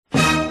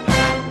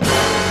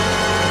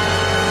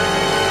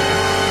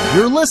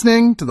You're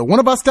listening to the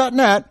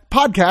oneofus.net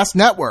podcast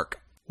network.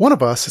 One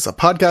of Us is a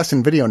podcast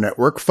and video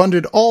network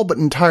funded all but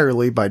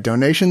entirely by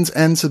donations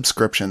and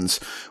subscriptions.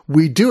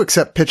 We do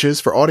accept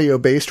pitches for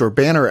audio-based or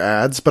banner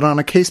ads, but on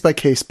a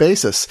case-by-case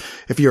basis.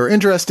 If you are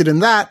interested in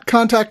that,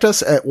 contact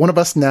us at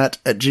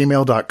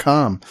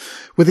oneofusnet@gmail.com.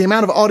 With the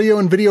amount of audio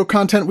and video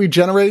content we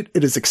generate,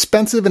 it is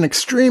expensive and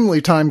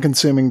extremely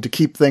time-consuming to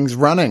keep things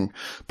running.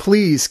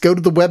 Please go to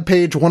the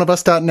webpage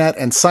oneofus.net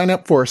and sign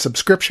up for a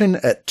subscription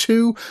at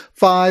 $2,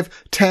 $5,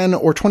 $10,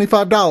 or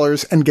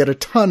 $25 and get a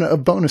ton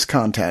of bonus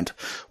content.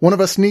 One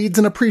of Us needs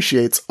and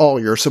appreciates all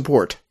your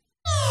support.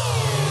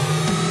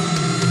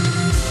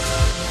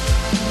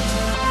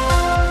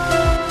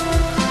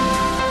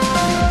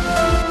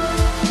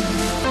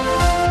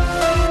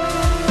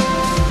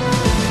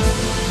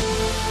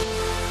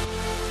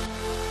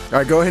 All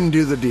right, go ahead and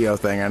do the Dio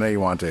thing. I know you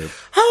want to.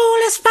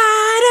 Holy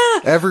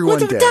spider! Everyone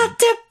did.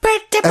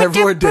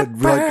 Everyone did.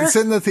 Like,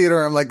 sit in the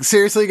theater. I'm like,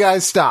 seriously,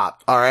 guys,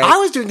 stop. All right. I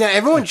was doing that.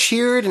 Everyone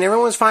cheered and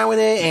everyone was fine with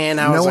it. And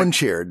I was no like, one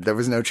cheered. There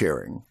was no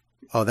cheering.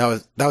 oh, that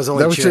was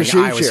only That was cheering just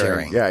you I was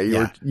cheering. hearing.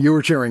 Yeah, you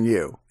were cheering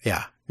you.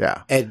 Yeah.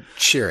 Yeah. And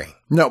cheering.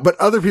 No, but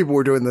other people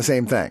were doing the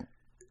same thing.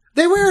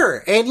 They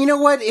were. And you know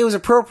what? It was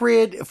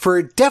appropriate for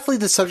definitely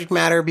the subject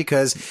matter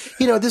because,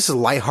 you know, this is a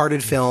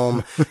lighthearted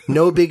film.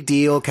 No big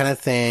deal kind of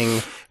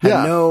thing.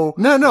 Yeah. No.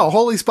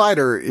 Holy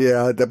Spider,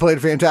 yeah, that played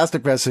a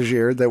fantastic message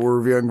here that we're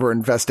reviewing for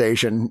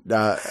Infestation,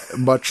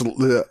 much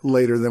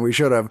later than we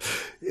should have.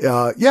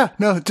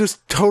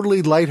 Just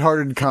totally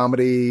lighthearted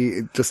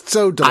comedy. Just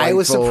so delightful. I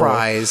was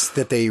surprised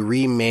that they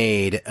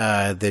remade,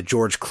 the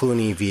George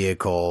Clooney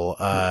vehicle,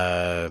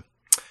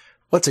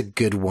 what's a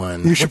good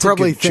one? You should What's a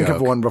probably good think joke?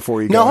 of one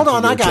before you go. No, hold into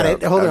on. your I got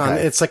joke. it. Hold on.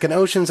 Okay. It's like an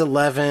Ocean's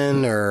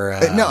 11 or,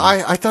 No,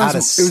 I thought Out it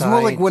of was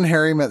more like Sight. When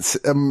Harry Met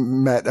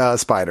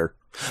Spider.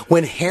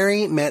 When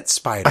Harry Met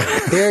Spider.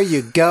 There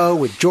you go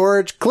with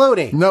George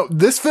Clooney. No,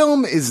 this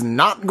film is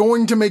not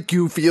going to make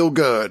you feel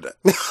good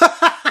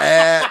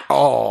at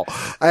all.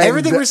 And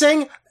Everything we're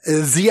saying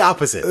is the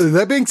opposite.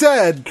 that being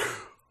said,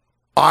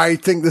 I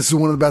think this is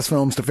one of the best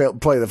films to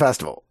play the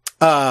festival.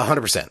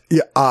 100%.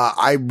 Yeah,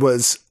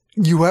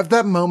 you have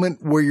that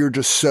moment where you're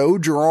just so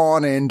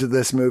drawn into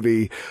this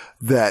movie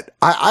that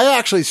I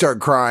actually started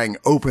crying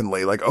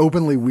openly, like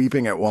openly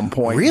weeping at one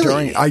point.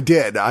 Really? I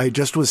did. I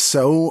just was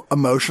so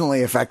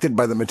emotionally affected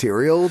by the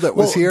material that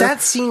was here.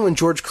 That scene when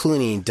George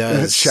Clooney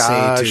does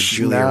say to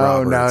Julia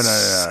Roberts.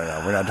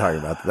 No. We're not talking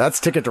about that. That's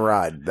Ticket to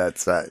Ride.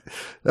 That's that.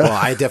 Well,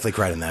 I definitely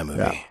cried in that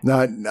movie.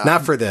 Yeah.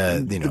 Not for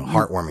the,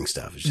 heartwarming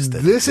stuff. It's just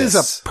that this is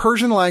a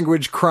Persian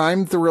language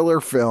crime thriller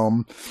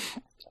film,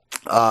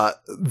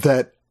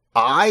 that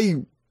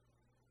I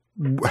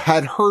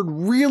had heard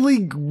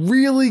really,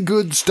 really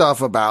good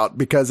stuff about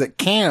because at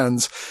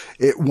Cannes,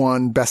 it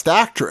won Best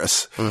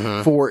Actress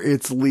for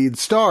its lead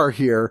star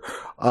here.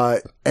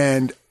 But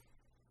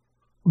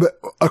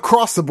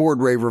across the board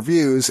rave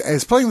reviews, and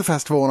it's playing the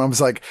festival, and I was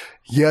like,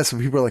 yes,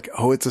 and people are like,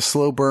 oh, it's a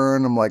slow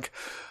burn. I'm like,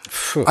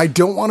 I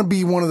don't want to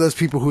be one of those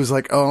people who's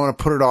like, oh, I want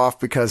to put it off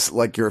because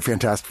like you're a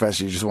Fantastic Fest.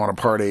 You just want to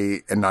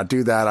party and not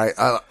do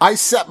that. I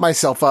set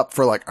myself up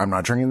for like, I'm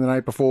not drinking the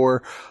night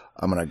before.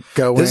 I'm going to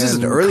go This is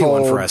an early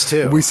one for us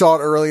too. We saw it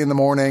early in the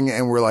morning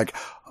and we're like,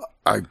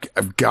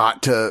 I've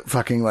got to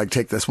fucking like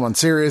take this one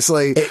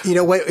seriously. You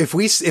know what? If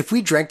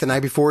we drank the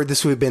night before,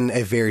 this would have been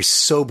a very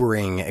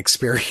sobering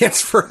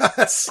experience for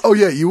us. Oh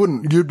yeah.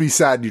 You'd be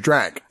sad you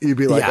drank. You'd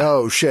be like, Yeah.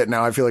 oh shit.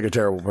 Now I feel like a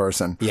terrible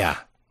person. Yeah.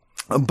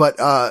 But,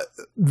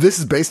 this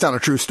is based on a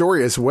true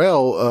story as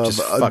well of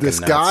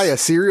this nuts. guy, a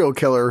serial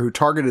killer who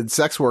targeted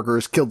sex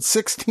workers, killed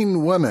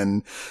 16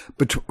 women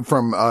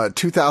from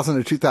 2000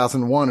 to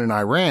 2001 in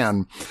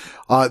Iran.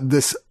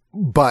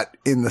 But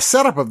in the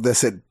setup of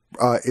this,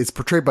 it's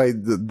portrayed by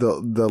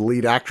the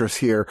lead actress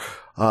here,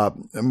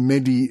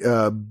 Mehdi,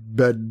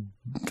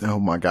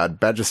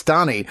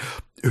 Bajestani,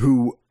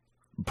 who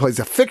plays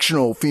a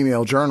fictional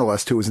female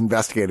journalist who was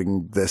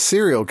investigating this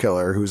serial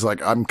killer who's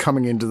like, I'm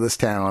coming into this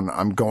town.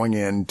 I'm going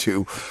in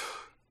to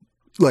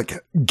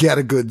like get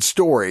a good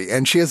story.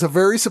 And she has a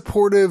very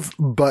supportive,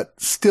 but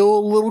still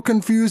a little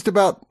confused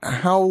about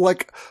how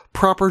like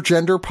proper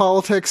gender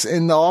politics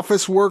in the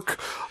office work,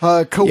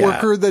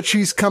 coworker that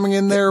she's coming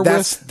in there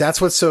with.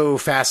 That's what's so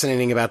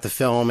fascinating about the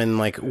film and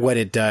like what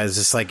it does.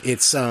 It's like,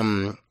 it's,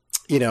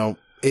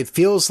 it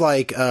feels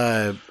like,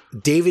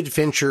 David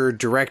Fincher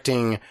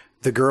directing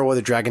The Girl with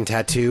a Dragon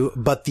Tattoo,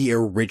 but the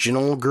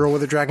original Girl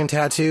with a Dragon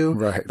Tattoo.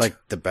 Right. Like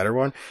the better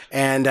one.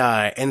 And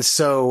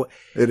so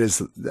it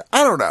is,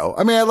 I don't know.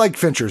 I mean, I like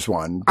Fincher's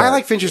one. I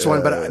like Fincher's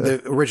one, but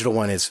the original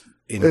one is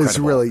incredible. It's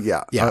really,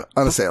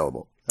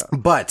 unassailable. Yeah.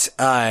 But,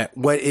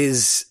 what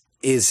is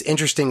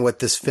interesting what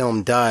this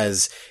film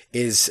does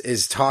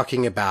is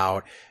talking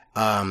about,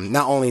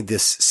 not only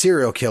this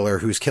serial killer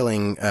who's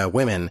killing,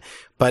 women,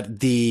 but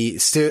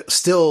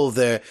still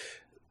the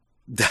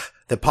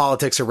the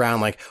politics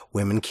around like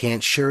women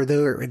can't share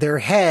their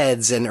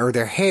heads or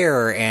their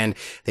hair, and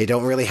they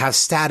don't really have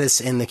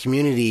status in the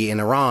community in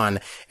Iran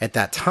at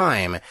that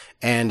time.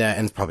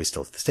 And probably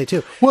still to this day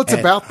too. Well, it's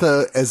about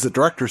as the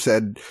director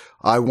said,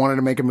 I wanted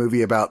to make a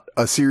movie about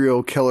a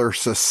serial killer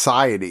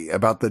society,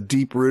 about the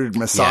deep-rooted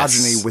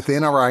misogyny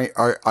within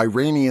our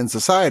Iranian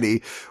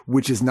society,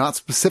 which is not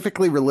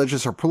specifically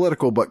religious or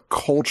political, but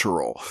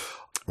cultural.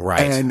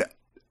 Right. And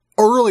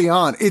early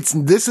on,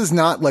 this is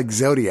not like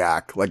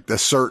Zodiac, like the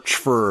search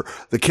for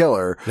the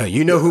killer. No,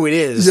 you know who it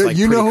is. Yeah,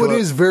 you know who it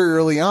is very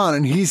early on.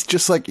 And he's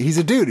just like, he's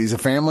a dude. He's a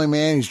family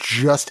man.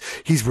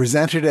 He's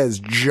presented as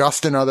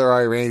just another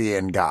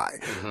Iranian guy.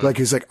 Mm-hmm. Like,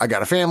 he's like, I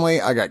got a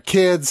family. I got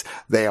kids.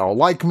 They all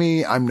like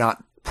me. I'm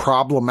not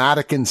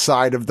problematic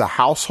inside of the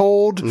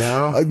household.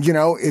 No.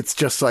 It's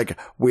just like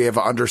we have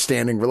an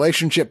understanding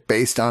relationship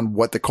based on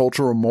what the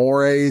cultural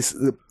mores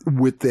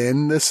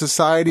within the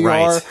society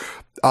are.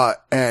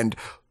 And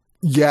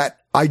yet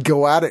I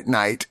go out at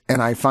night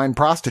and I find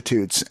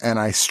prostitutes and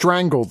I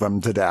strangle them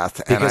to death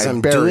because and I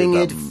I'm bury doing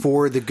them. it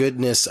for the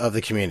goodness of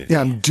the community.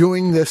 Yeah, I'm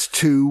doing this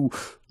to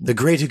the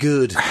greater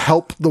good.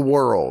 Help the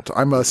world.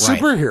 I'm a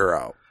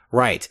superhero.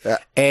 Right.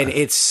 And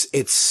it's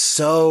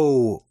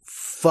so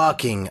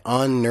fucking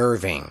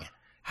unnerving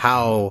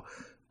how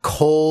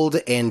cold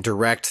and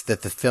direct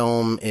that the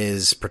film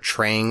is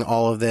portraying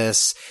all of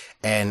this.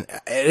 And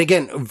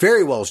again,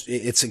 very well,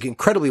 it's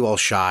incredibly well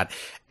shot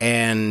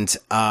and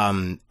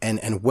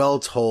well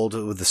told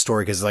with the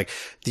story. Cause like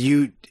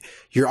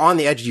you're on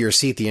the edge of your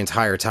seat the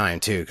entire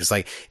time too. Cause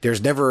like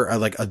there's never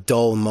a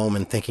dull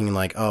moment thinking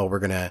like, oh, we're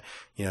gonna,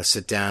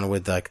 sit down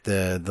with like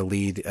the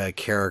lead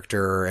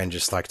character and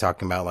just like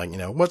talking about like,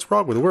 what's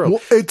wrong with the world.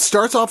 Well, it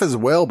starts off as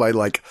well by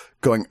like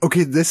going,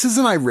 okay, this is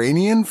an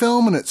Iranian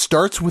film and it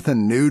starts with a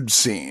nude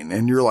scene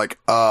and you're like,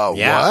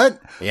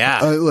 what?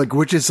 Yeah.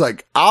 Which is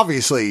like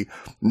obviously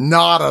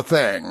not a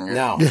thing.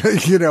 No.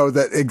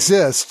 That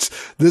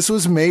exists. This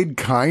was made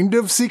kind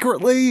of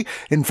secretly.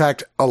 In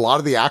fact, a lot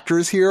of the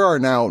actors here are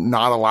now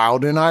not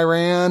allowed in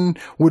Iran,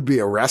 would be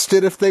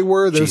arrested if they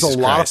were. There's Jesus a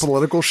lot Christ. of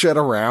political shit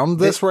around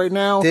this right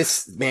now.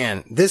 This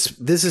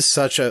is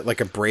such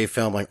a brave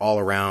film, like all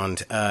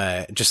around,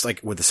 just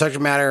like with the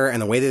subject matter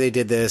and the way that they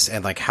did this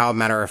and like how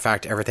matter of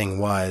fact everything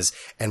was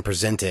and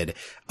presented.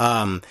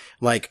 I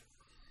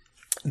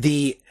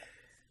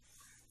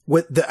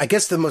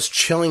guess the most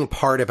chilling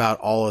part about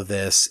all of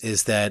this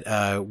is that,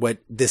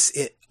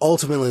 it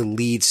ultimately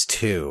leads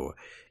to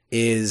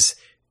is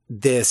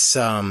this,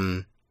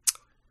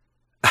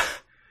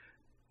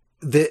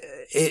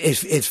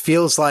 it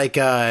feels like,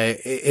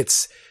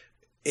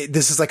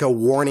 this is like a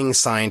warning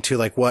sign to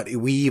like what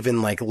we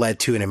even like led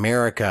to in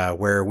America,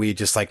 where we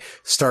just like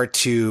start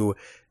to,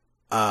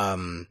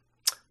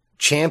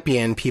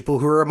 champion people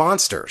who are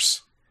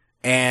monsters.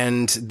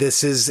 And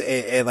this is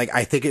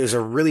I think it was a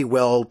really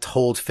well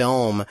told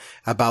film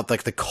about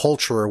like the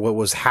culture, what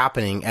was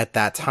happening at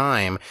that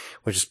time,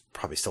 which is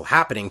probably still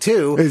happening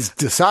too. It's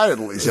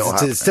decidedly still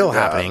happening. It's still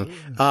happening,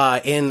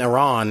 in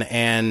Iran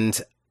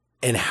and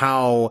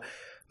how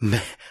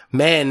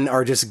men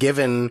are just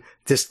given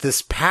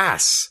this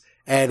pass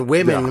and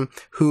women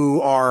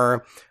who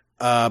are,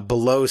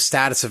 below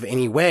status of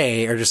any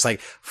way are just like,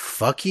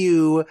 fuck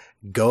you,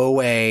 go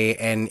away.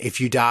 And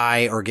if you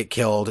die or get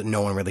killed,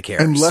 no one really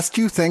cares. Unless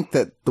you think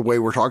that the way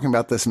we're talking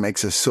about this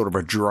makes this sort of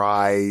a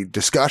dry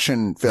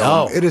discussion film.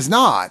 No. It is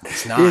not.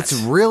 It's not. It's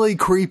really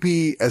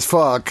creepy as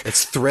fuck.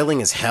 It's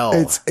thrilling as hell.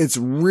 It's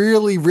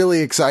really, really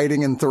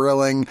exciting and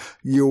thrilling.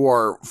 You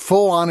are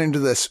full on into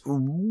this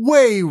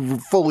way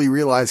fully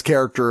realized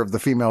character of the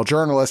female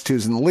journalist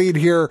who's in the lead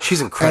here. She's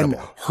incredible.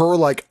 And her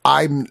like,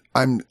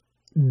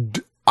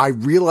 I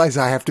realize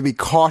I have to be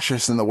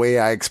cautious in the way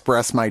I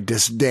express my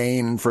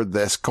disdain for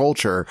this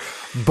culture,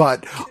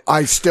 but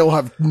I still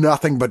have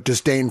nothing but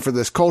disdain for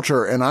this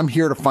culture. And I'm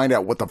here to find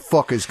out what the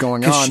fuck is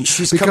going on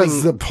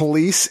because the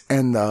police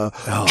and the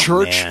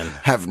church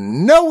have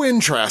no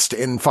interest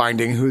in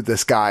finding who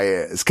this guy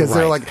is. Cause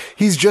they're like,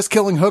 he's just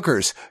killing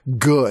hookers.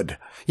 Good.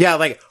 Yeah.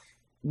 Like,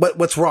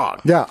 what's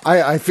wrong? Yeah.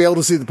 I fail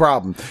to see the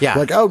problem. Yeah.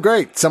 Like, oh,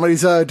 great.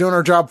 Somebody's, doing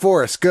our job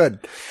for us. Good.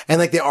 And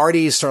like they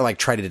already start like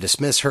trying to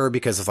dismiss her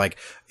because of like,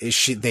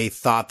 they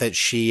thought that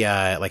she,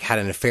 like had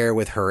an affair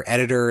with her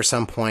editor at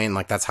some point. And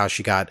like, that's how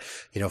she got,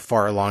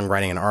 far along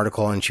writing an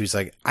article. And she was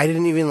like, I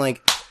didn't even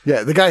like.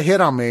 Yeah. The guy hit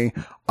on me.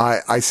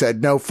 I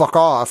said, no, fuck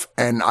off.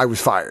 And I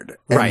was fired.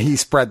 And he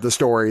spread the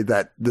story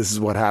that this is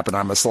what happened.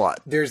 I'm a slut.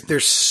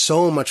 There's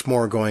so much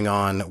more going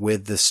on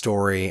with the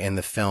story and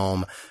the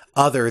film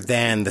other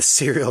than the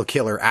serial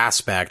killer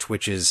aspect,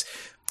 which is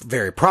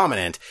very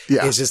prominent.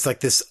 Yeah. Is just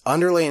like this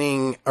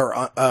underlining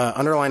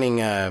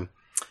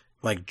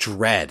like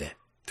dread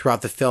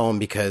throughout the film,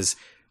 because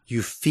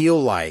you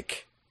feel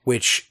like,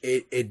 which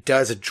it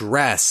does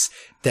address,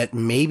 that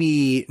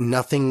maybe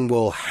nothing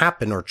will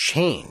happen or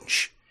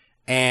change.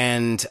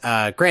 And,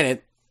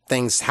 granted,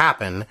 things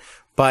happen,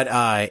 but,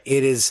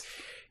 it's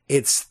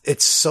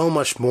so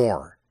much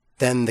more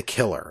than the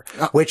killer,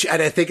 which,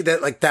 and I think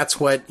that like, that's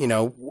what,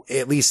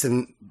 at least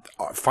in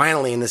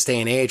finally in this day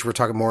and age, we're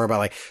talking more about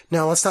like,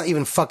 no, let's not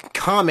even fucking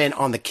comment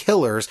on the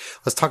killers.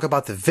 Let's talk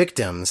about the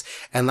victims.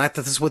 And that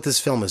this is what this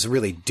film is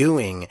really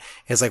doing,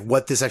 is like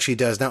what this actually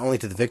does, not only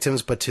to the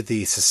victims, but to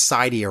the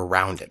society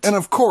around it. And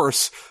of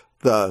course,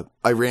 the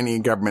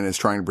Iranian government is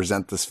trying to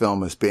present this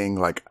film as being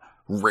like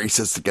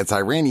racist against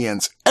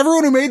Iranians.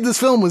 Everyone who made this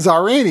film was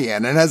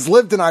Iranian and has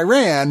lived in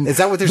Iran. Is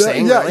that what they're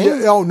saying? Yeah,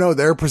 really? yeah. Oh no,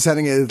 they're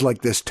presenting it as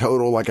like this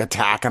total like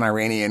attack on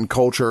Iranian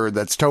culture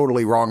that's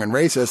totally wrong and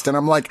racist. And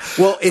I'm like,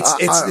 well, hold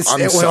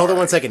on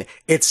one sorry. second.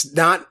 It's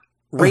not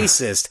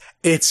racist.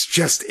 It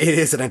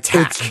is an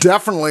attack. It's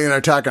definitely an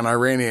attack on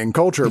Iranian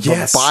culture,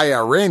 Yes. but by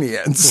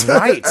Iranians.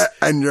 Right.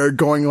 And you're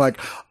going like,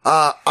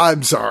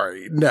 I'm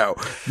sorry. No,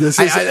 this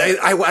is,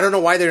 I don't know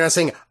why they're not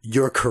saying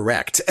you're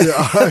correct.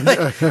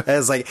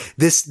 As like,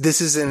 this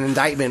is an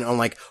indictment on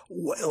like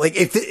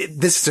if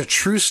this is a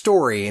true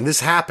story and this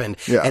happened.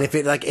 Yeah. And if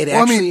it like, it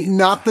well, actually, I mean,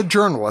 not the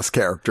journalist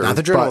character. Not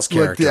the journalist but,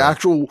 like, character. the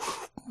actual,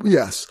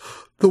 yes,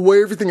 the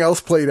way everything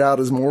else played out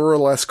is more or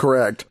less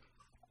correct.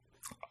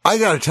 I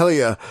gotta tell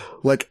you,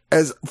 like,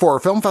 as for a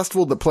film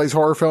festival that plays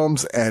horror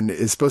films and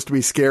is supposed to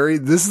be scary,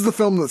 this is the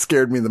film that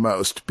scared me the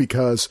most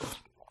because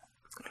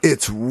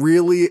it's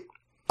really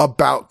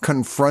about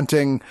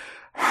confronting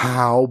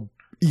how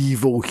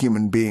evil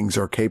human beings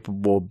are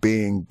capable of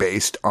being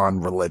based on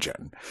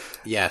religion.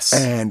 yes.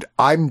 And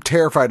I'm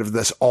terrified of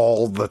this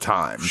all the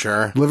time.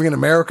 Sure. Living in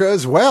America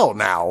as well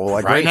now.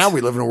 Like right Right. now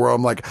we live in a world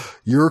I'm like,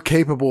 you're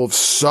capable of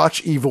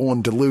such evil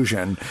and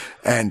delusion.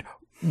 And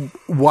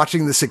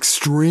watching this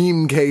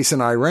extreme case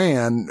in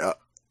Iran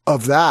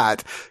of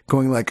that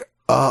going like,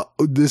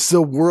 this is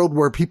a world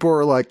where people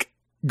are like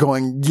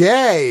going,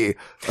 yay,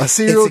 a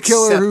serial It's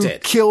killer who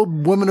accepted.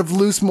 killed women of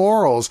loose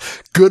morals.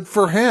 Good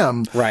for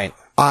him. Right.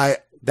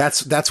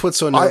 That's what's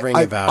so I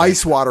nerve-wracking about it.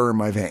 ice water in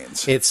my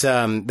veins. It's,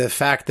 the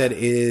fact that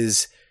it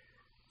is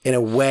in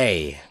a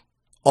way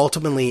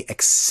ultimately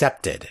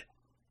accepted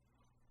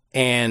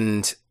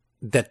and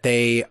that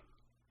that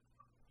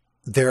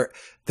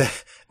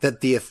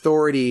the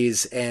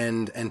authorities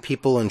and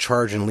people in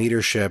charge and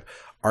leadership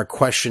are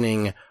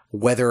questioning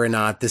whether or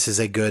not this is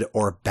a good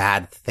or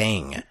bad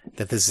thing,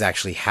 that this is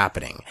actually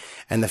happening.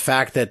 And the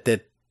fact that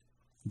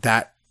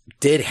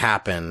did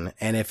happen.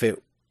 And if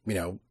it,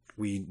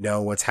 we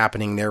know what's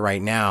happening there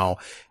right now,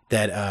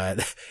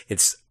 that,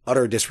 it's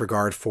utter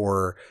disregard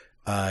for,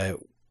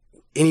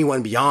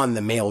 anyone beyond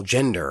the male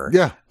gender.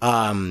 Yeah.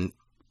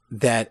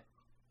 That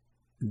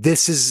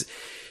this is,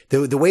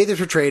 the way they're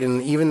portrayed,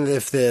 and even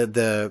if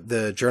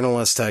the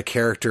journalist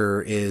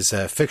character is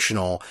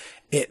fictional,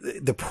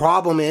 the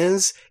problem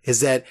is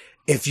that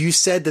if you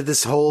said that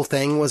this whole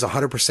thing was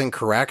 100%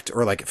 correct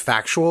or like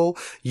factual,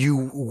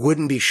 you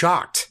wouldn't be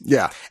shocked.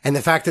 Yeah. And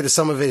the fact that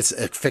some of it's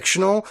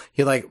fictional,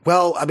 you're like,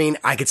 well, I mean,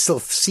 I could still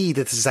see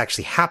that this is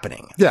actually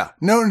happening. Yeah.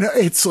 No,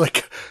 it's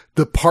like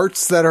the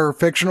parts that are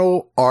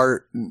fictional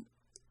are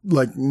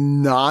like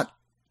not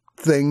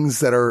things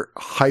that are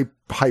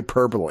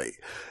hyperbole.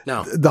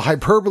 No. The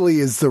hyperbole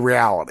is the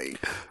reality.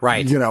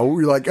 Right.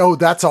 You're like, oh,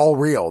 that's all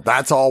real.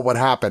 That's all what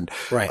happened.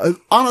 Right.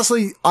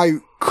 Honestly, I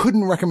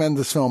couldn't recommend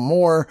this film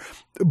more,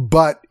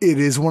 but it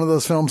is one of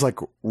those films like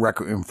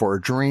Requiem for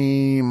a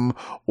Dream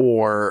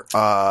or,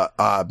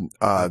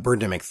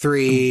 Birdemic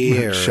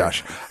 3 or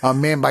shush,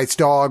 Man Bites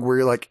Dog, where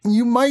you're like,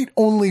 you might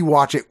only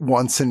watch it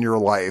once in your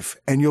life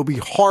and you'll be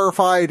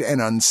horrified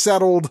and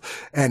unsettled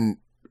and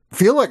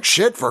feel like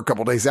shit for a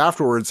couple days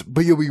afterwards,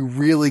 but you'll be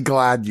really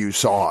glad you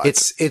saw it.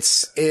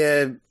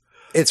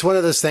 It's one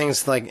of those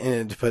things, like,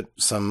 to put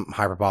some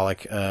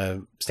hyperbolic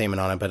statement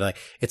on it, but like,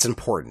 it's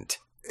important.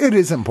 It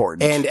is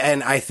important.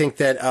 And I think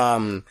that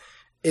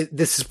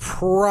this is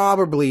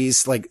probably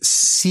like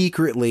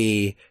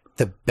secretly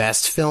the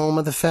best film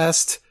of the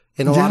fest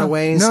in a lot of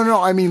ways.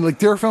 No. I mean, like,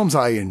 there are films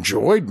I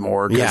enjoyed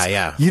more. 'Cause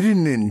Yeah. You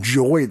didn't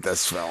enjoy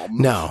this film.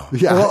 No.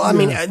 Yeah. Well, I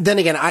mean, then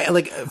again, I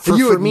like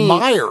for me,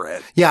 admire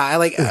it. yeah, I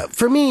like,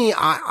 for me,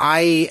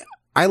 I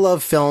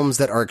love films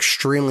that are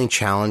extremely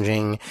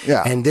challenging.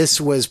 Yeah. And this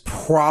was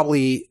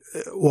probably,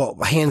 well,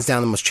 hands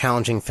down the most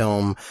challenging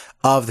film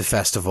of the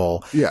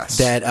festival. Yes.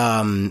 That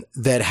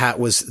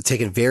was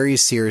taken very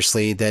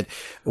seriously, that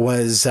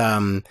was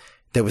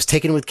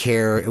taken with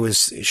care. It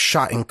was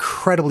shot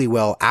incredibly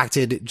well,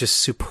 acted just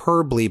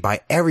superbly by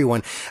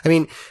everyone. I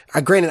mean,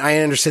 granted, I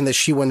understand that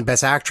she won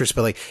Best Actress,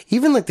 but like,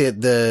 even like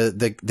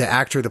the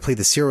actor that played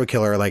the serial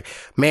killer, like,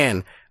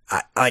 man,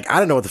 I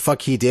don't know what the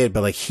fuck he did,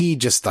 but like, he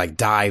just like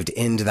dived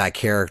into that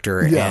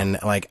character. Yeah. And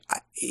like,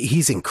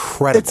 he's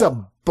incredible. It's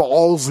a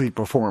ballsy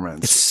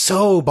performance. It's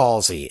so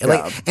ballsy. And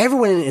like,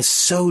 everyone is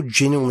so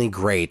genuinely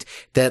great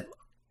that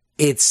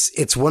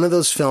it's one of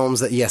those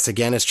films that, yes,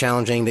 again, is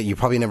challenging, that you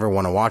probably never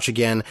want to watch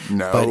again.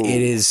 No. But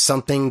it is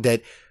something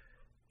that,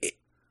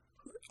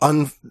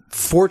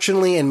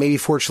 unfortunately, and maybe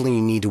fortunately,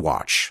 you need to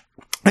watch.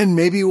 And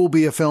maybe it will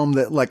be a film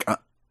that, like,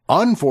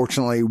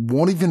 unfortunately,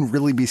 won't even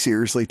really be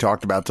seriously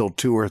talked about till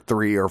 2 or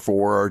 3 or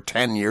 4 or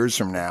 10 years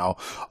from now,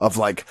 of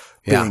like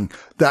being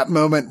that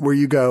moment where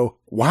you go,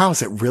 wow,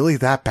 is it really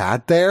that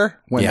bad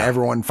there? When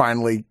everyone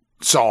finally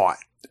saw it.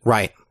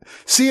 Right.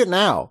 See it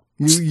now.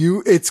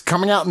 It's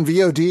coming out in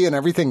VOD and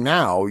everything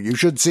now. You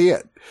should see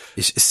it.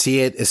 You should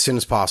see it as soon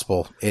as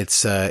possible.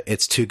 It's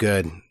too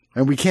good.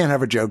 And we can't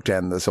have a joke to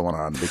end this one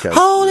on because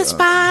Holy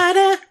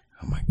spider.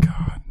 Oh my God.